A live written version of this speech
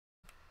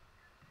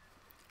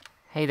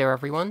Hey there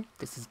everyone,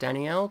 this is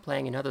Danielle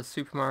playing another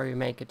Super Mario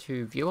Maker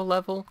 2 viewer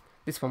level.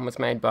 This one was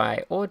made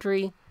by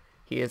Audrey.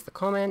 Here's the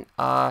comment,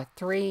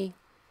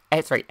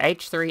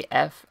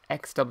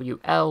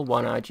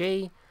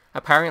 H3F-XWL-1RG.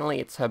 Apparently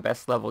it's her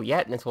best level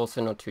yet and it's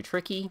also not too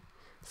tricky.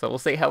 So we'll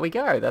see how we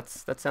go, that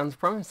sounds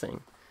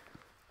promising.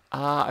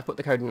 I put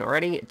the code in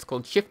already, it's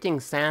called Shifting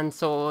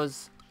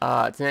Sandsaws.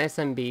 It's an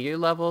SMBU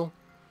level.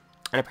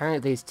 And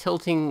apparently these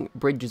tilting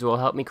bridges will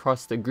help me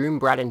cross the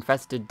Goombrat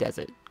infested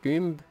desert.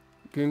 Goombrat.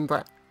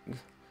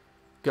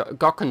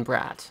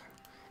 Gockenbrat.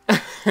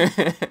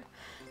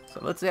 So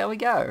let's see how we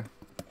go.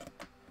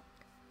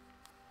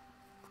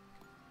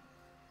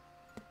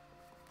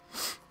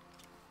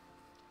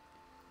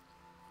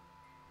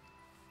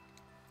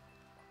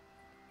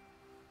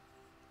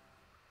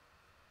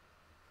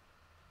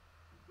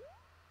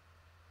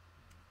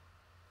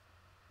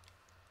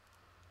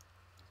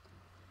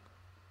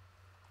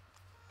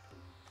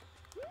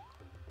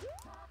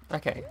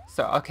 Okay,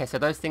 so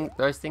those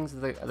things are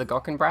the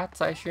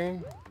Gockenbrats, I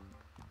assume.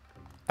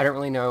 I don't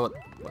really know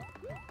what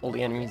all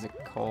the enemies are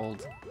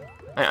called.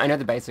 I know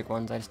the basic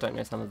ones, I just don't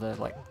know some of the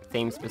like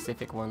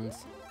theme-specific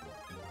ones.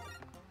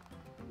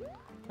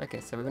 Okay,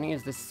 so we're gonna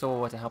use this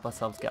saw to help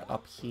ourselves get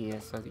up here.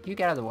 So you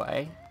get out of the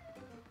way.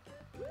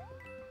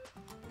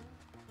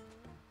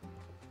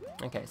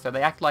 Okay, so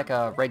they act like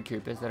red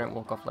Koopas. They don't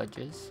walk off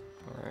ledges.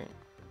 All right.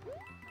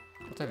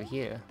 What's over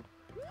here?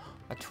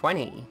 A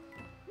 20.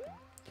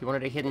 If you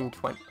wanted a hidden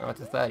 20, oh, it's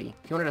a 30.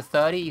 If you wanted a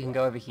 30, you can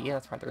go over here.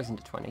 That's right, there isn't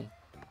a 20.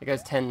 It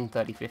goes 10,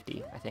 30,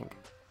 50, I think.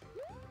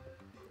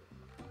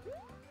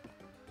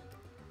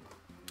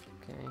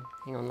 Okay,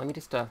 hang on, let me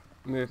just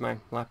move my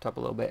laptop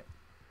a little bit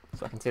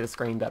so I can see the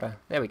screen better.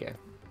 There we go.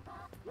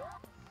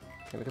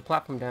 Okay, we could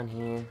platform down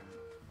here.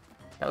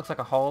 That looks like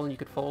a hole you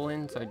could fall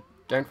in, so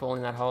don't fall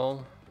in that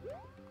hole.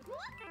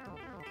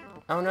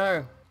 Oh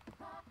no!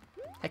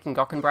 Heckin'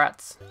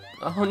 Gockenbrats.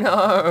 Oh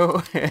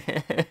no!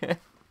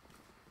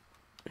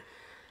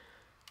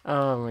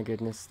 Oh my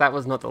goodness, that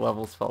was not the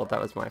level's fault, that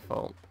was my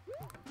fault.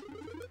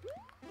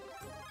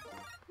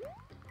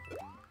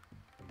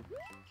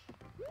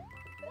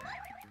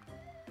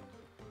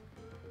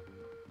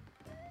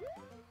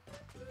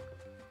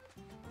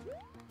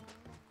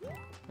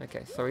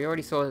 Okay, so we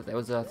already saw that there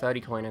was a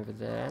 30 coin over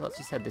there. Let's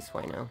just head this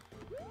way now.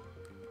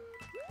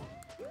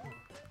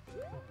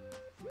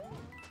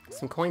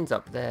 Some coins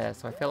up there,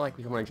 so I feel like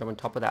we want to jump on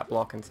top of that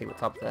block and see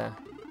what's up there.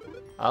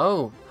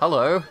 Oh,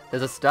 hello!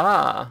 There's a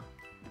star!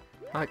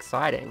 How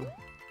exciting.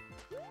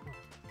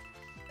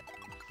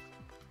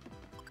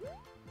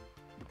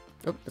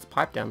 Oh, there's a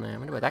pipe down there. I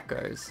wonder where that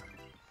goes.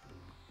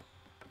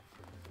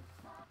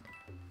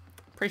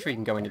 Pretty sure you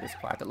can go into this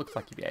pipe. It looks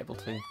like you'd be able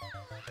to.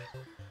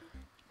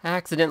 I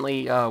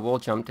accidentally wall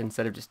jumped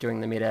instead of just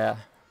doing the mid-air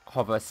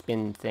hover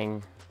spin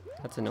thing.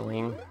 That's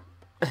annoying.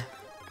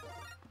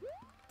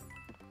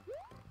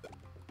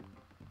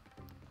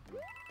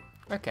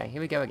 Okay,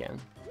 here we go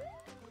again.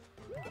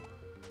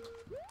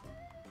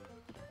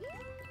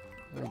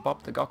 I'm gonna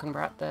bop the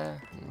Gockenbrat there,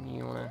 and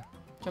you wanna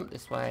jump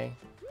this way,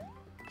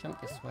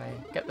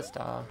 get the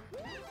star.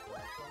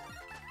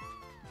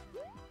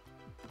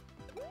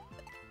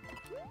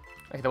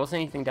 Okay, there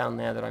wasn't anything down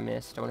there that I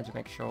missed. I wanted to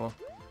make sure.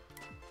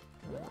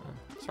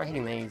 Let's try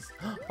hitting these.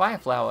 Fire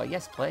flower,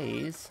 yes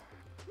please.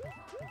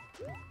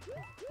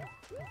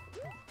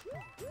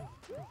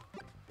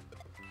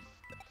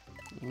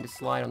 You can just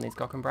slide on these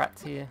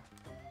Gockenbrats here.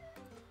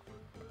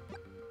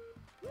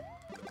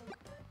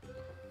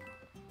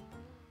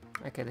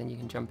 Okay, then you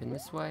can jump in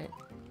this way.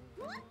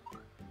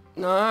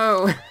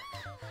 No!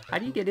 How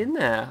do you get in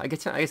there? I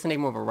guess I need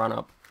more of a run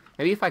up.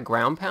 Maybe if I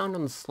ground pound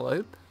on the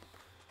slope?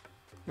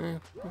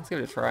 Let's give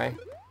it a try.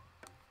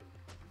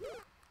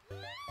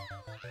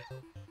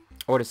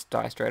 Or just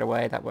die straight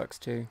away, that works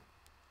too.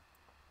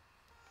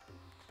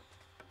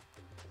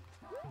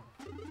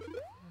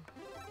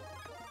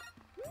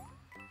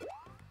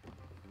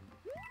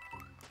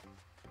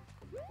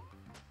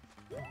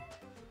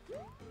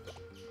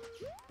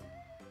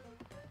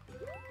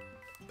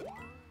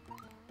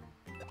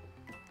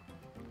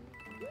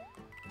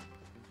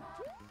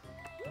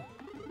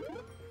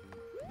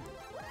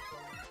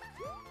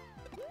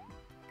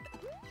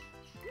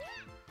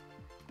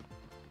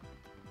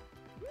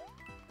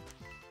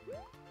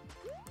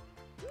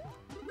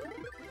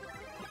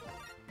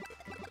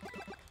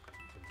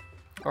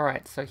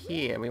 Alright, so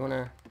here, we want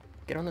to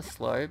get on the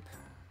slope,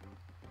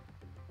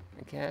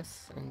 I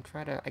guess, and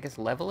try to, I guess,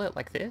 level it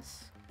like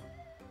this.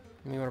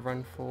 And we want to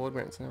run forward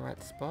when it's in the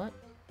right spot.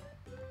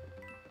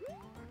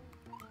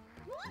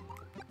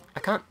 I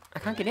can't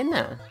get in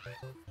there.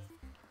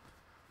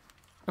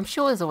 I'm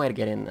sure there's a way to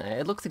get in there.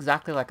 It looks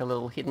exactly like a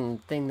little hidden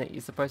thing that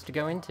you're supposed to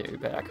go into,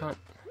 but I can't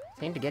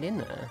seem to get in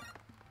there.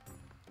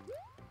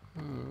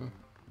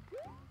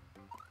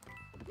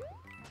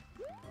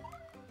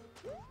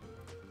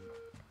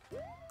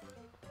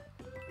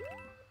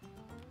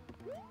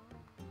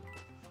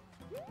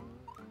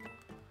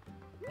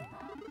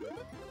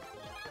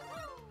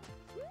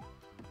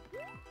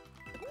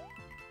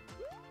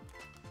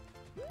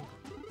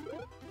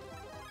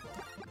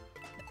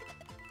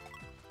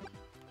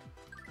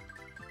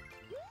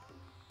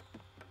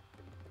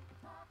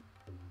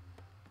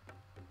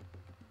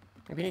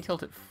 Maybe I need to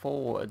tilt it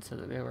forward so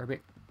that we're a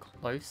bit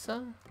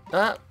closer.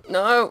 Ah,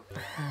 no!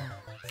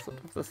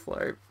 Slip off the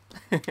slope.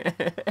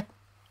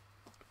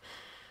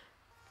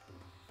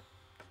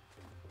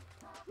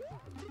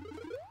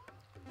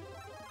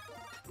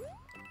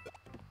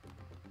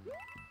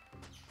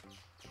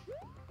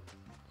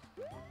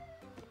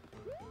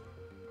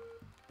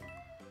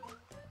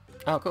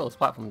 Oh, cool, there's a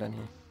platform down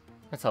here.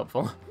 That's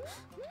helpful.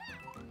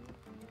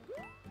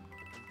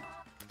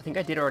 I think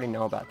I did already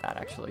know about that,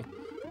 actually.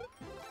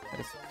 I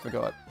just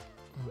forgot.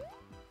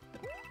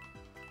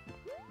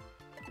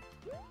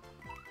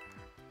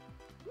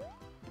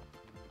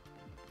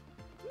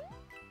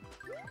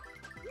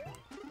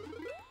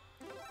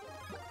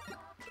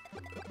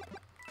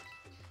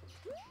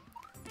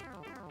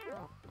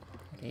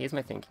 Okay, here's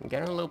my thinking.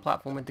 Get on a little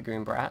platform with the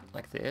Goon Brat,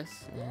 like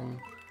this, and...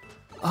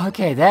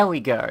 Okay, there we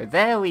go,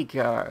 there we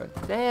go,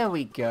 there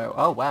we go.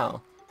 Oh,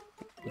 wow.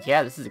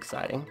 Yeah, this is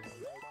exciting.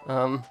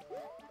 What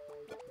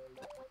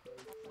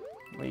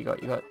do you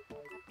got?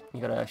 You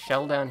got a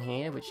shell down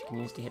here, which you can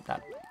use to hit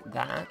that,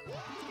 to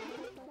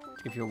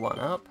give you a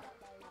 1-up.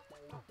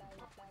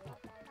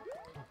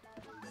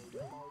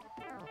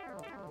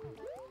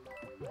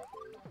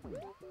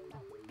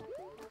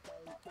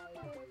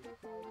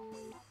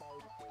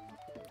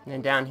 And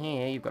then down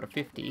here, you've got a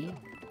 50,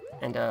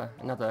 and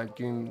another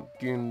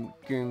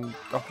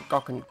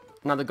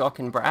another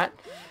Gawkin Brat.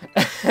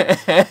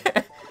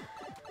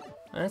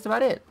 And that's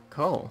about it.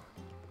 Cool.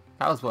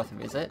 That was worth a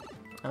visit.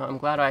 I'm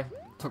glad I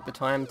took the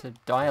time to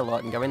die a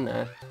lot and go in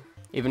there,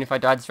 even if I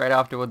died straight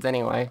afterwards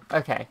anyway.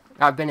 Okay,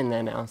 I've been in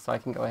there now, so I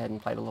can go ahead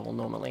and play the level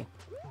normally.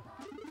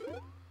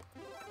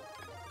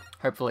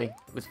 Hopefully,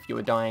 with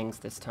fewer dyings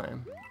this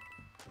time.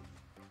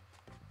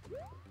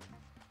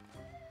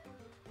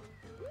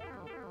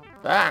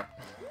 Ah!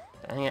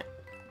 Dang it.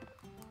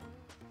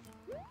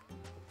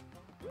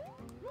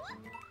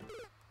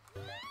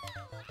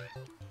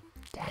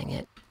 Dang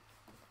it.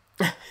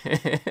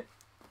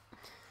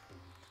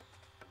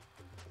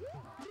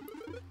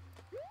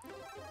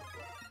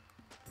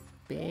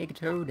 Big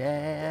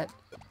Toadette.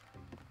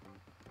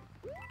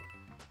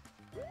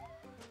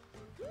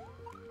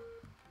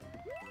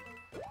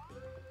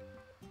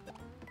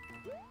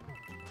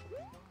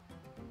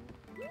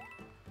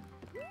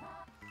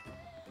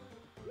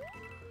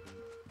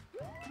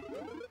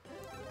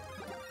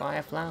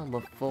 Fireflower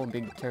before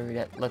Big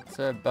Toadette lets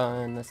her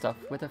burn the stuff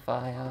with a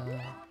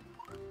fire.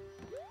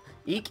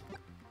 Eek!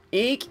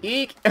 Eek!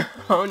 Eek!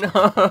 Oh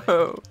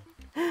no!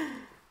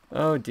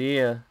 Oh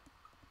dear.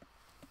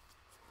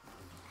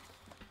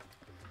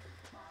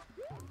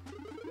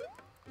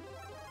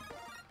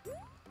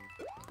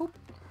 Boop.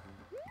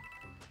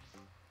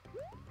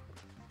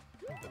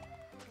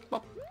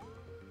 Bop.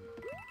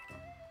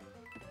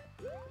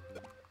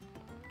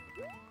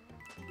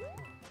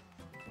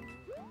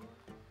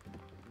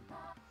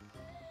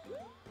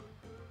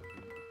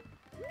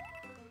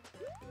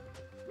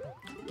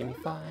 Give me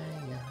fire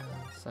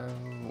so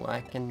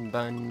I can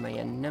burn my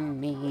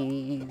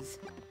enemies.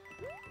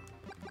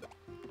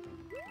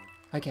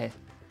 Okay,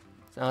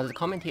 so there's a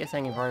comment here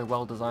saying a very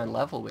well designed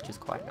level, which is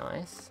quite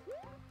nice.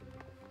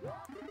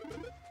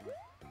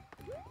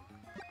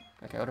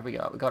 Okay, what have we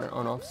got? We got an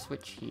on-off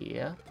switch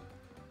here.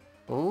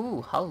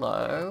 Ooh,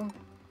 hello.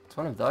 It's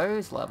one of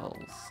those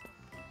levels.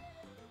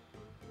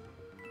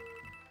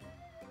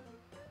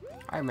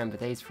 I remember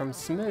these from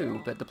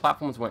Smoo, but the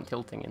platforms weren't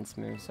tilting in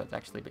Smoo, so it's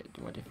actually a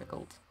bit more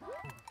difficult.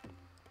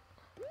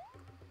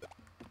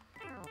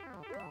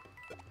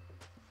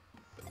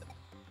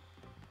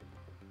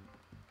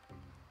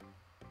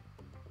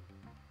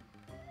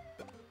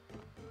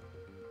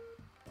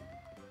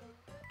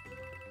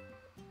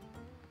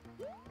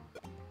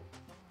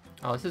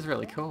 Oh, this is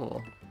really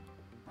cool.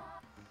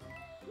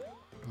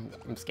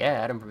 I'm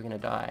scared, I'm probably gonna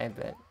die,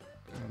 but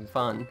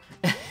fun.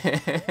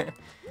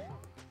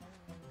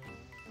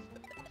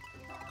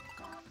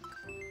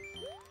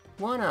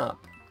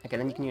 1-up! Okay,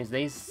 then you can use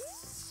these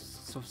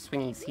sort of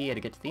swingies here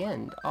to get to the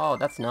end. Oh,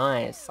 that's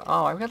nice.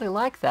 Oh, I really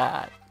like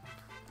that.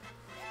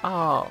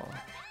 Oh.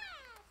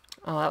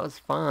 Oh, that was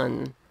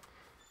fun.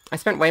 I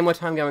spent way more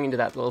time going into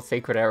that little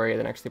secret area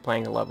than actually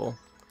playing the level.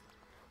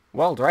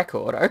 World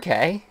record,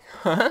 okay.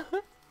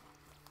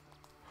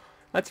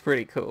 That's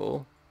pretty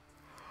cool.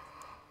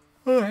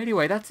 Oh,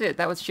 anyway, that's it.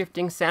 That was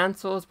Shifting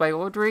Sandsaws by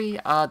Audrey.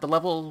 The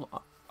level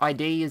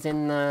ID is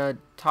in the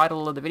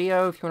title of the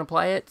video if you want to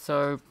play it,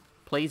 so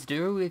please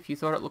do if you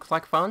thought it looks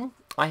like fun.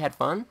 I had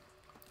fun.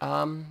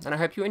 And I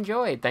hope you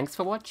enjoyed. Thanks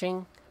for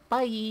watching.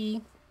 Bye!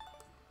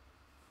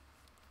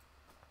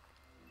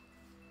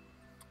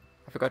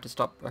 I forgot to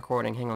stop recording. Hang on.